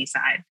community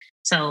side.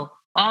 So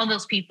all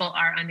those people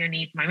are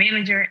underneath my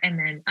manager and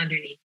then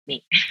underneath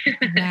me.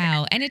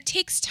 Wow. And it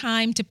takes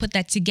time to put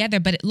that together,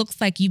 but it looks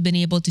like you've been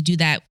able to do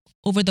that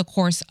over the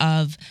course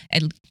of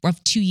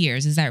 2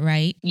 years. Is that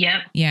right?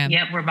 Yep. Yeah.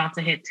 Yep. We're about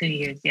to hit 2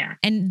 years. Yeah.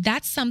 And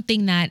that's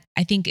something that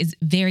I think is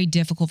very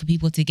difficult for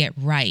people to get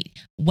right.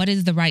 What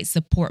is the right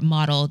support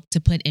model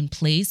to put in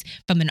place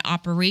from an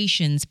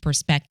operations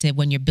perspective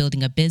when you're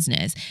building a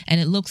business?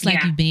 And it looks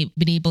like you've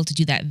been able to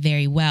do that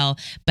very well.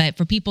 But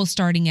for people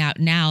starting out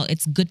now,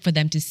 it's good for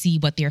them to see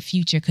what their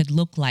future could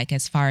look like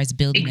as far as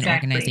building an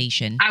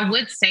organization. I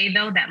would say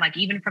though that like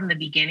even from the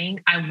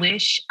beginning, I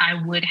wish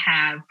I would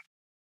have.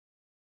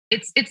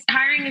 It's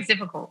hiring is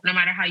difficult no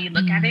matter how you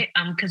look at it,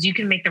 because you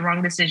can make the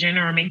wrong decision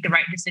or make the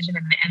right decision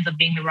and it ends up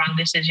being the wrong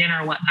decision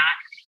or whatnot.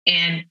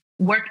 And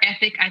work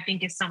ethic, I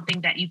think, is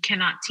something that you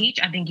cannot teach.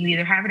 I think you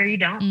either have it or you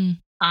don't.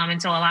 And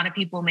so a lot of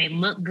people may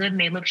look good,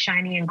 may look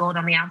shiny and gold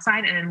on the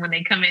outside, and then when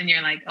they come in,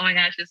 you're like, oh my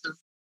gosh, this is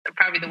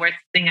probably the worst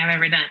thing I've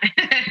ever done,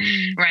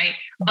 right?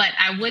 But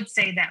I would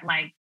say that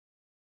like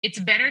it's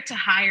better to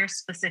hire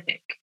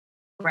specific.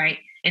 Right.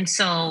 And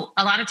so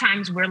a lot of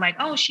times we're like,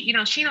 oh, she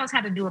knows how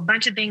to do a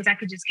bunch of things. I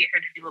could just get her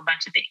to do a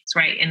bunch of things,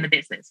 right, in the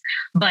business.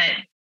 But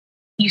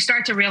you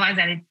start to realize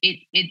that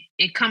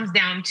it comes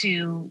down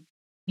to,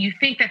 you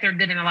think that they're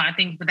good in a lot of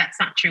things, but that's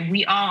not true.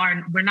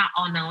 We're not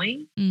all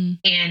knowing.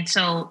 And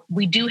so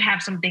we do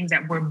have some things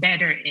that we're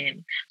better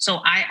in. So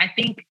I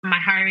think my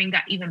hiring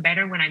got even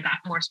better when I got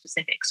more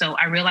specific. So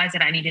I realized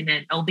that I needed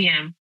an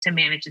OBM to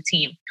manage the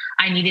team.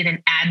 I needed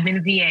an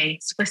admin VA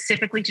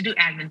specifically to do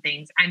admin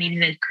things. I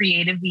needed a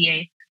creative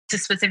VA to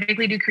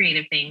specifically do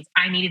creative things.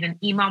 I needed an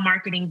email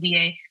marketing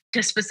VA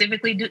to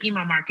specifically do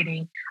email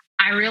marketing.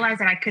 I realized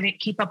that I couldn't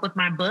keep up with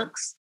my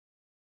books.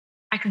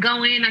 I could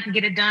go in, I could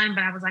get it done,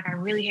 but I was like, I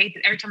really hate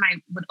it. Every time I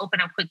would open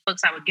up QuickBooks,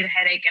 I would get a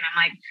headache. And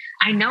I'm like,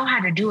 I know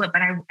how to do it,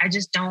 but I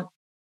just don't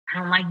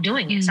like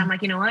doing it. So I'm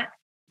like, you know what?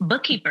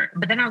 Bookkeeper.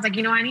 But then I was like,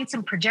 I need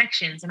some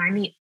projections and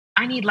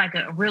I need like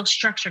a real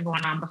structure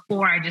going on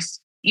before I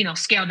just,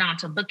 scale down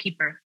to a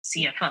bookkeeper,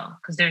 CFO,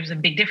 because there's a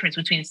big difference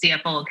between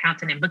CFO,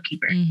 accountant, and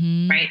bookkeeper,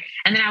 right?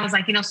 And then I was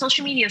like,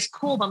 social media is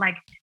cool, but like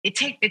it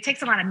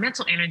takes a lot of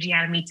mental energy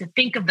out of me to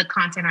think of the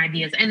content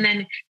ideas and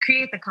then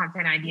create the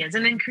content ideas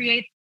and then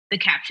create the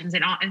captions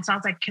and all. And so I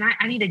was like,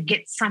 I need to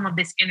get some of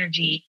this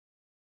energy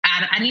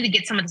out. I need to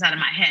get some of this out of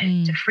my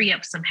head to free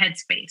up some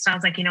headspace. So I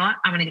was like, you know what?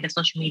 I'm going to get a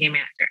social media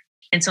manager.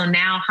 And so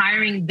now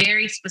hiring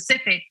very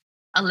specific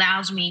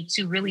allows me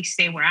to really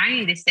stay where I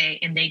need to stay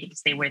and they get to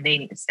stay where they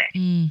need to stay.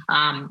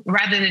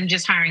 Rather than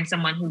just hiring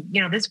someone who,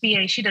 this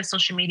VA, she does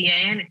social media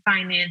and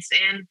finance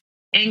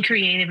and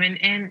creative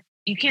and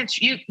you can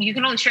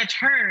only stretch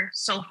her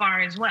so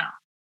far as well.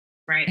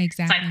 right? So I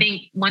Exactly.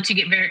 think once you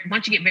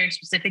get very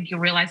specific, you'll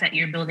realize that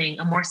you're building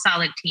a more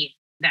solid team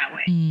that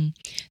way.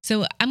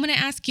 So I'm going to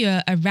ask you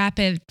a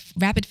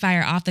rapid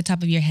fire off the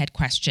top of your head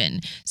question.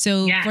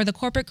 So Yeah. for the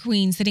corporate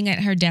queen sitting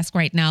at her desk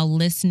right now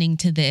listening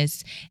to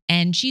this,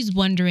 and she's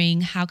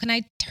wondering, how can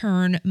I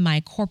turn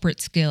my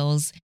corporate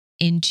skills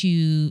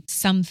into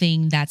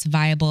something that's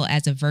viable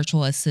as a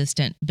virtual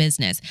assistant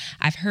business?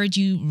 I've heard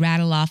you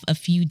rattle off a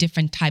few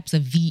different types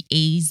of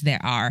VAs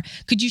there are.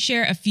 Could you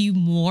share a few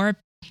more?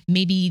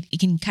 Maybe you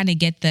can kind of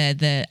get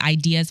the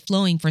ideas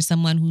flowing for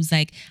someone who's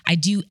like, I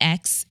do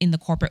X in the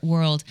corporate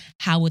world.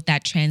 How would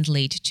that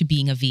translate to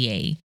being a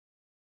VA?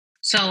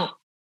 So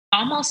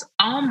almost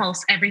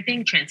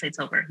everything translates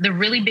over. The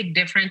really big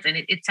difference, and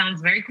it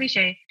sounds very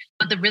cliche,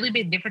 but the really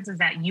big difference is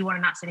that you are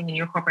not sitting in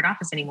your corporate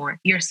office anymore.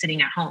 You're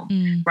sitting at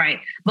home,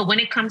 right? But when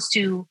it comes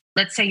to,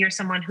 let's say you're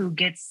someone who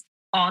gets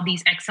all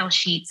these Excel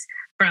sheets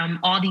from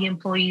all the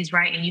employees,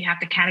 right? And you have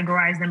to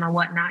categorize them or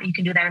whatnot. You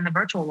can do that in the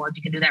virtual world.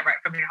 You can do that right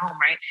from your home,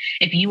 right?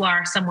 If you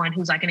are someone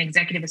who's like an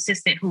executive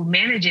assistant who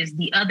manages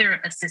the other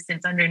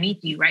assistants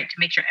underneath you, right? To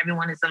make sure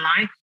everyone is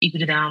aligned, you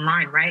can do that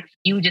online, right?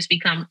 You would just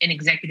become an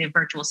executive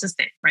virtual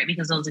assistant, right?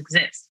 Because those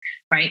exist,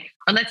 right?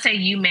 Or let's say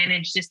you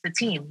manage just the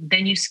team,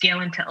 then you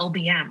scale into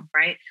OBM,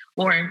 right?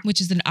 Or which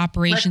is an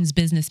operations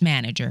business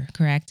manager,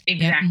 correct?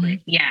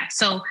 Exactly. Yeah.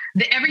 So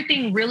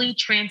everything really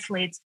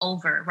translates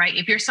over, right?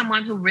 If you're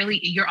someone who really,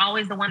 you're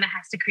always the one that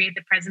has to create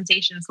the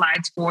presentation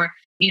slides for,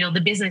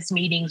 the business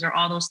meetings or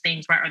all those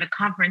things, right? Or the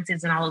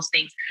conferences and all those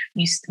things.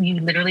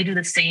 You literally do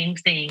the same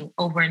thing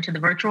over into the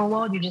virtual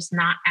world. You're just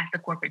not at the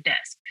corporate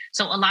desk.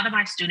 So a lot of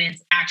my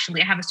students,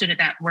 actually, I have a student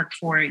that worked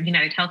for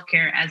United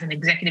Healthcare as an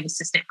executive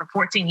assistant for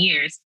 14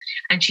 years.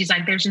 And she's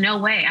like, there's no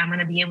way I'm going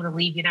to be able to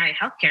leave United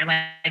Healthcare.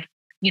 Like,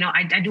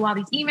 I do all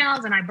these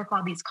emails and I book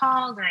all these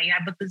calls and I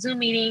book the Zoom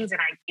meetings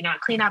and I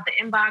clean out the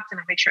inbox and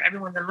I make sure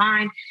everyone's in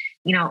line.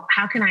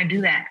 How can I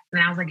do that?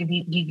 And I was like, if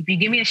you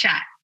give me a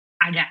shot,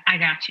 I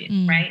got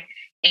you. Right.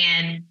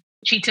 And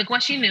she took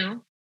what she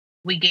knew.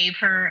 We gave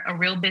her a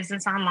real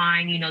business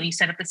online. You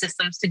set up the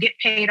systems to get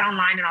paid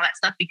online and all that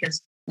stuff,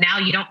 because now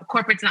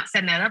corporate's not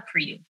setting that up for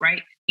you.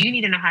 Right. You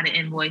need to know how to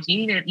invoice.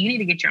 You need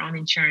to get your own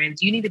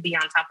insurance. You need to be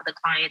on top of the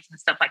clients and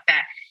stuff like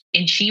that.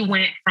 And she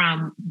went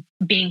from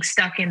being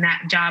stuck in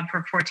that job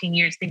for 14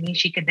 years, thinking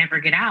she could never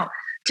get out,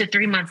 to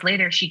 3 months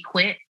later, she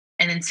quit.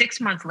 And then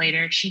 6 months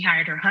later, she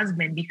hired her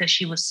husband because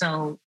she was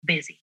so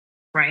busy.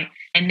 Right.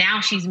 And now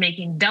she's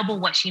making double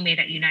what she made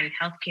at United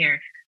Healthcare,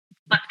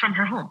 but from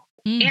her home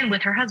and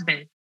with her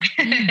husband.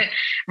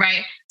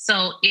 Right.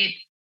 So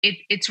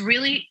it's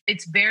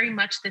very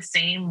much the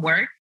same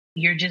work.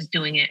 You're just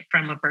doing it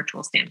from a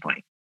virtual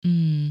standpoint.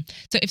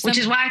 So which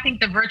is why I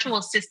think the virtual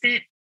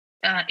assistant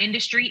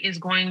industry is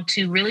going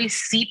to really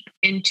seep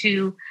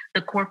into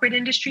the corporate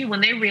industry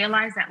when they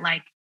realize that,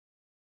 like,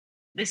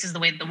 this is the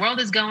way the world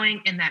is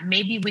going, and that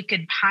maybe we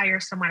could hire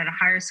someone at a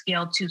higher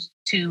scale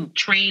to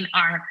train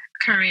our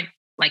current,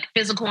 like,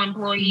 physical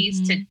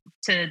employees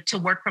to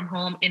work from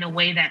home in a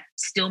way that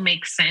still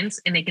makes sense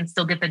and they can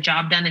still get the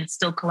job done and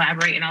still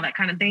collaborate and all that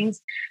kind of things.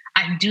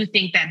 I do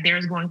think that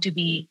there's going to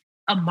be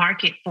a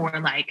market for,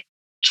 like,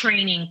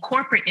 training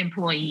corporate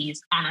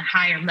employees on a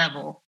higher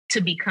level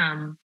to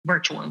become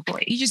virtual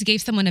employees. You just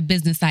gave someone a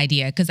business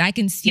idea, because I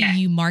can see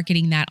you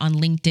marketing that on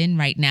LinkedIn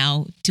right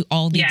now to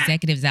all the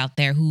executives out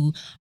there who,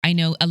 I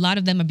know a lot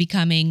of them are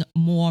becoming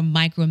more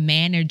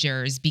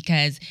micromanagers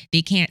because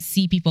they can't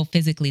see people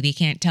physically. They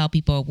can't tell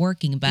people are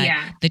working, but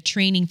the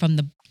training from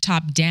the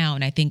top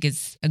down, I think,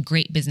 is a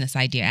great business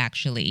idea,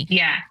 actually.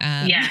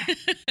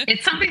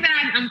 It's something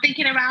that I'm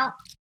thinking about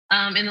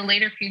in the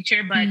later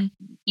future, but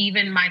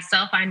even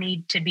myself, I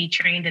need to be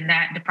trained in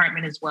that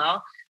department as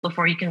well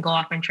before you can go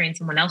off and train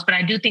someone else. But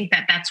I do think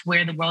that that's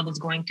where the world is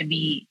going to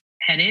be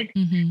headed.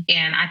 And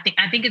I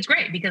think it's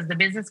great because the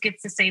business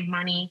gets to save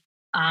money.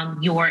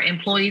 Your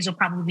employees will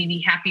probably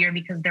be happier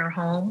because they're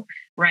home,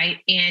 right?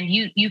 And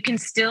you can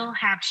still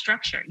have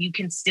structure. You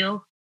can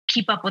still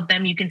keep up with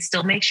them. You can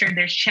still make sure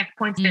there's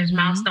checkpoints, there's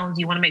milestones.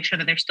 You want to make sure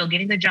that they're still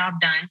getting the job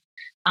done.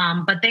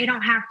 But they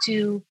don't have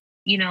to,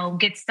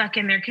 get stuck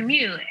in their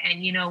commute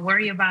and,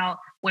 worry about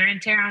wear and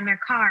tear on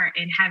their car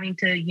and having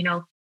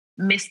to,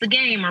 miss the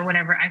game or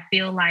whatever. I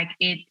feel like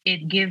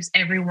it gives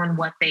everyone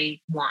what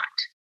they want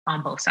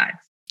on both sides.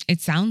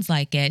 It sounds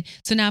like it.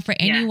 So now for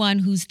anyone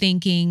who's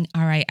thinking,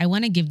 all right, I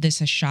want to give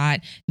this a shot.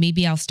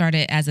 Maybe I'll start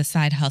it as a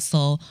side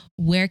hustle.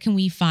 Where can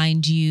we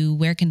find you?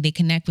 Where can they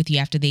connect with you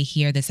after they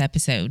hear this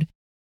episode?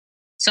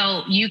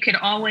 So you could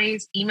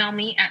always email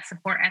me at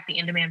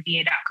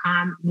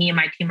support@theinDemandVA.com. Me and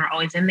my team are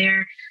always in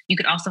there. You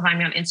could also find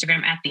me on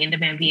Instagram at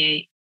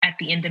 @theinDemandVA,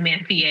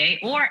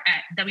 or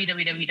at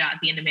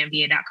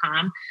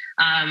www.theinDemandVA.com.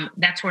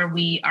 That's where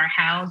we are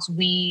housed.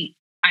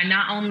 I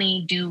not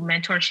only do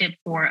mentorship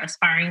for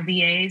aspiring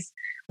VAs,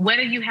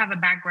 whether you have a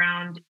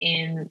background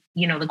in,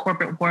 the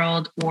corporate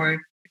world,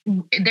 or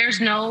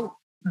there's no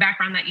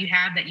background that you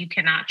have that you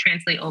cannot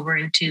translate over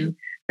into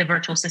the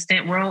virtual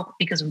assistant world,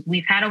 because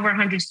we've had over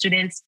 100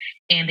 students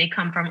and they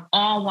come from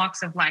all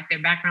walks of life. Their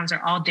backgrounds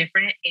are all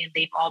different and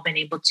they've all been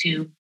able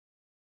to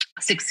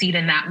succeed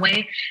in that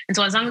way. And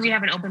so as long as you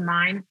have an open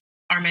mind,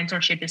 our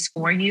mentorship is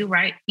for you,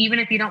 right? Even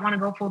if you don't want to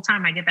go full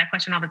time, I get that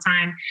question all the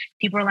time.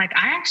 People are like,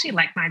 I actually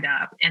like my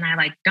job and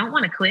I don't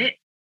want to quit,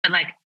 but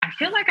I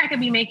feel like I could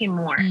be making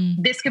more.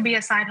 This could be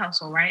a side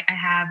hustle, right? I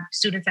have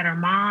students that are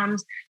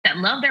moms that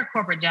love their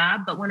corporate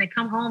job, but when they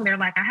come home, they're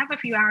like, I have a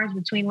few hours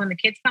between when the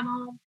kids come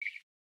home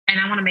and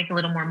I want to make a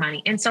little more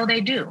money. And so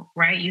they do,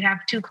 right? You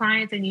have 2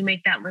 clients and you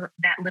make that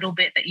little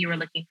bit that you were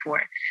looking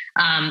for.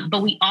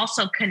 But we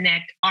also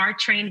connect our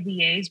trained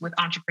VAs with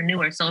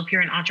entrepreneurs. So if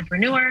you're an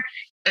entrepreneur,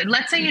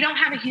 let's say you don't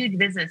have a huge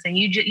business and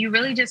you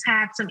really just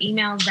have some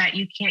emails that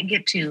you can't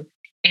get to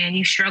and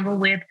you struggle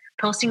with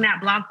posting that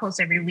blog post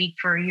every week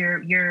for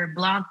your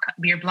blog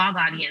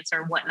audience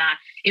or whatnot.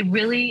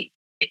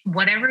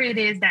 Whatever it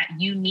is that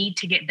you need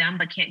to get done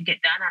but can't get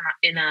done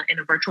in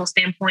a virtual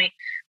standpoint,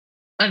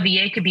 a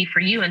VA could be for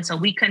you. And so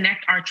we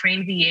connect our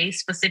trained VAs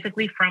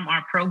specifically from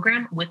our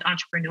program with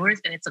entrepreneurs,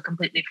 and it's a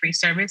completely free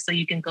service. So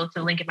you can go to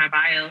the link in my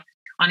bio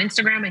on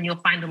Instagram and you'll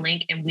find the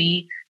link and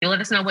you'll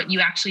let us know what you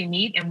actually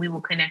need and we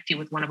will connect you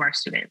with one of our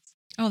students.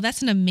 Oh,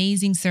 that's an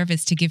amazing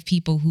service to give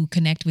people who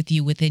connect with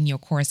you within your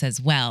course as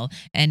well.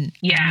 And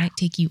I might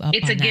take you up on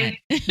that.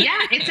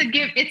 It's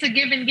a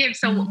give and give.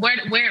 So where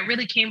it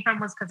really came from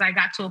was because I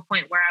got to a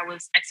point where I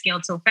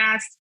scaled so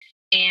fast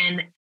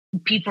and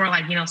people are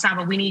like,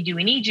 Saba, we need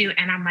you.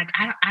 And I'm like,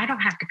 I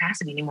don't have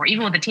capacity anymore.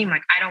 Even with the team,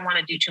 I don't want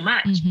to do too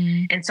much.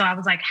 And so I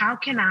was like, how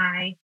can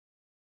I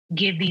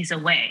give these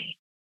away?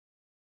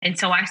 And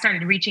so I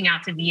started reaching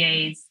out to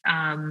VAs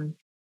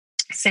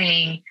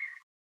saying,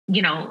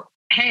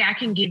 hey, I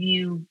can give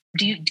you,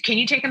 can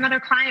you take another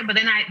client? But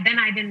then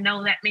I didn't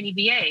know that many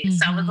VAs.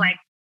 So I was like,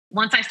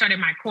 once I started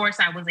my course,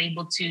 I was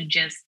able to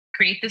just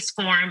create this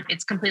form.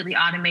 It's completely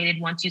automated.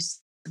 Once you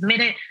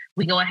submit it,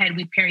 we go ahead,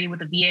 we pair you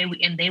with a VA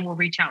and they will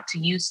reach out to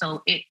you.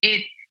 So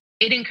it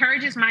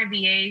encourages my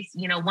VAs,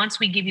 once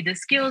we give you the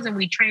skills and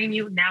we train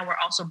you, now we're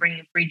also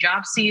bringing free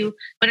jobs to you.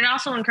 But it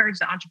also encourages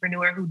the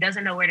entrepreneur who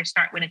doesn't know where to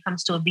start when it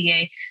comes to a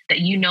VA, that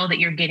that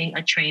you're getting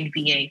a trained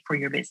VA for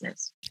your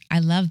business. I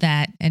love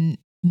that. And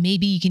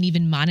maybe you can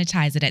even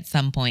monetize it at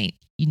some point.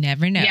 You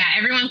never know. Yeah,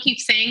 everyone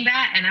keeps saying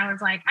that. And I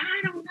was like,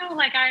 I don't know.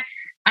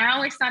 I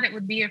always thought it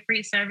would be a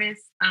free service.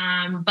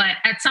 But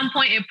at some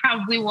point, it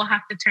probably will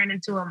have to turn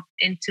into a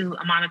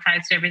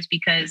monetized service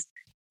because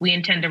we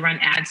intend to run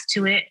ads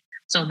to it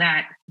so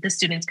that the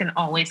students can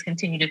always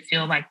continue to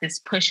feel like this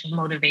push of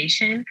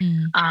motivation.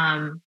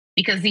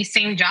 Because these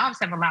same jobs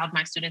have allowed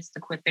my students to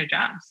quit their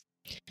jobs.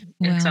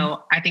 And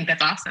so I think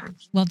that's awesome.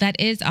 Well, that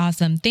is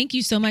awesome. Thank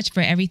you so much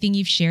for everything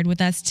you've shared with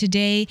us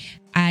today.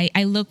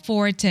 I look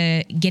forward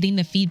to getting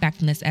the feedback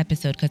from this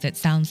episode because it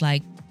sounds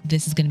like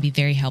this is going to be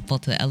very helpful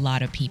to a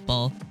lot of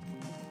people.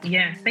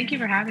 Yes. Thank you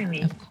for having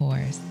me. Of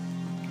course.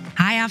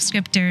 Hi,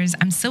 Offscripters.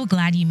 I'm so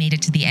glad you made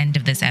it to the end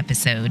of this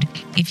episode.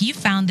 If you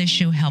found this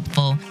show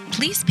helpful,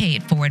 please pay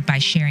it forward by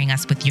sharing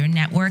us with your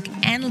network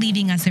and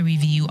leaving us a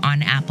review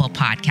on Apple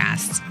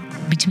Podcasts.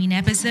 Between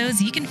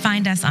episodes, you can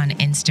find us on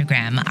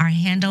Instagram. Our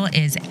handle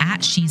is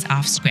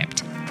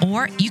 @She'sOffScript.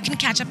 Or you can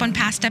catch up on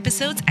past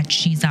episodes at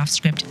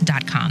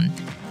she'soffscript.com.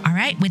 All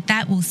right, with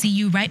that, we'll see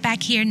you right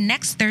back here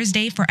next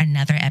Thursday for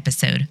another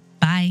episode.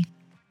 Bye.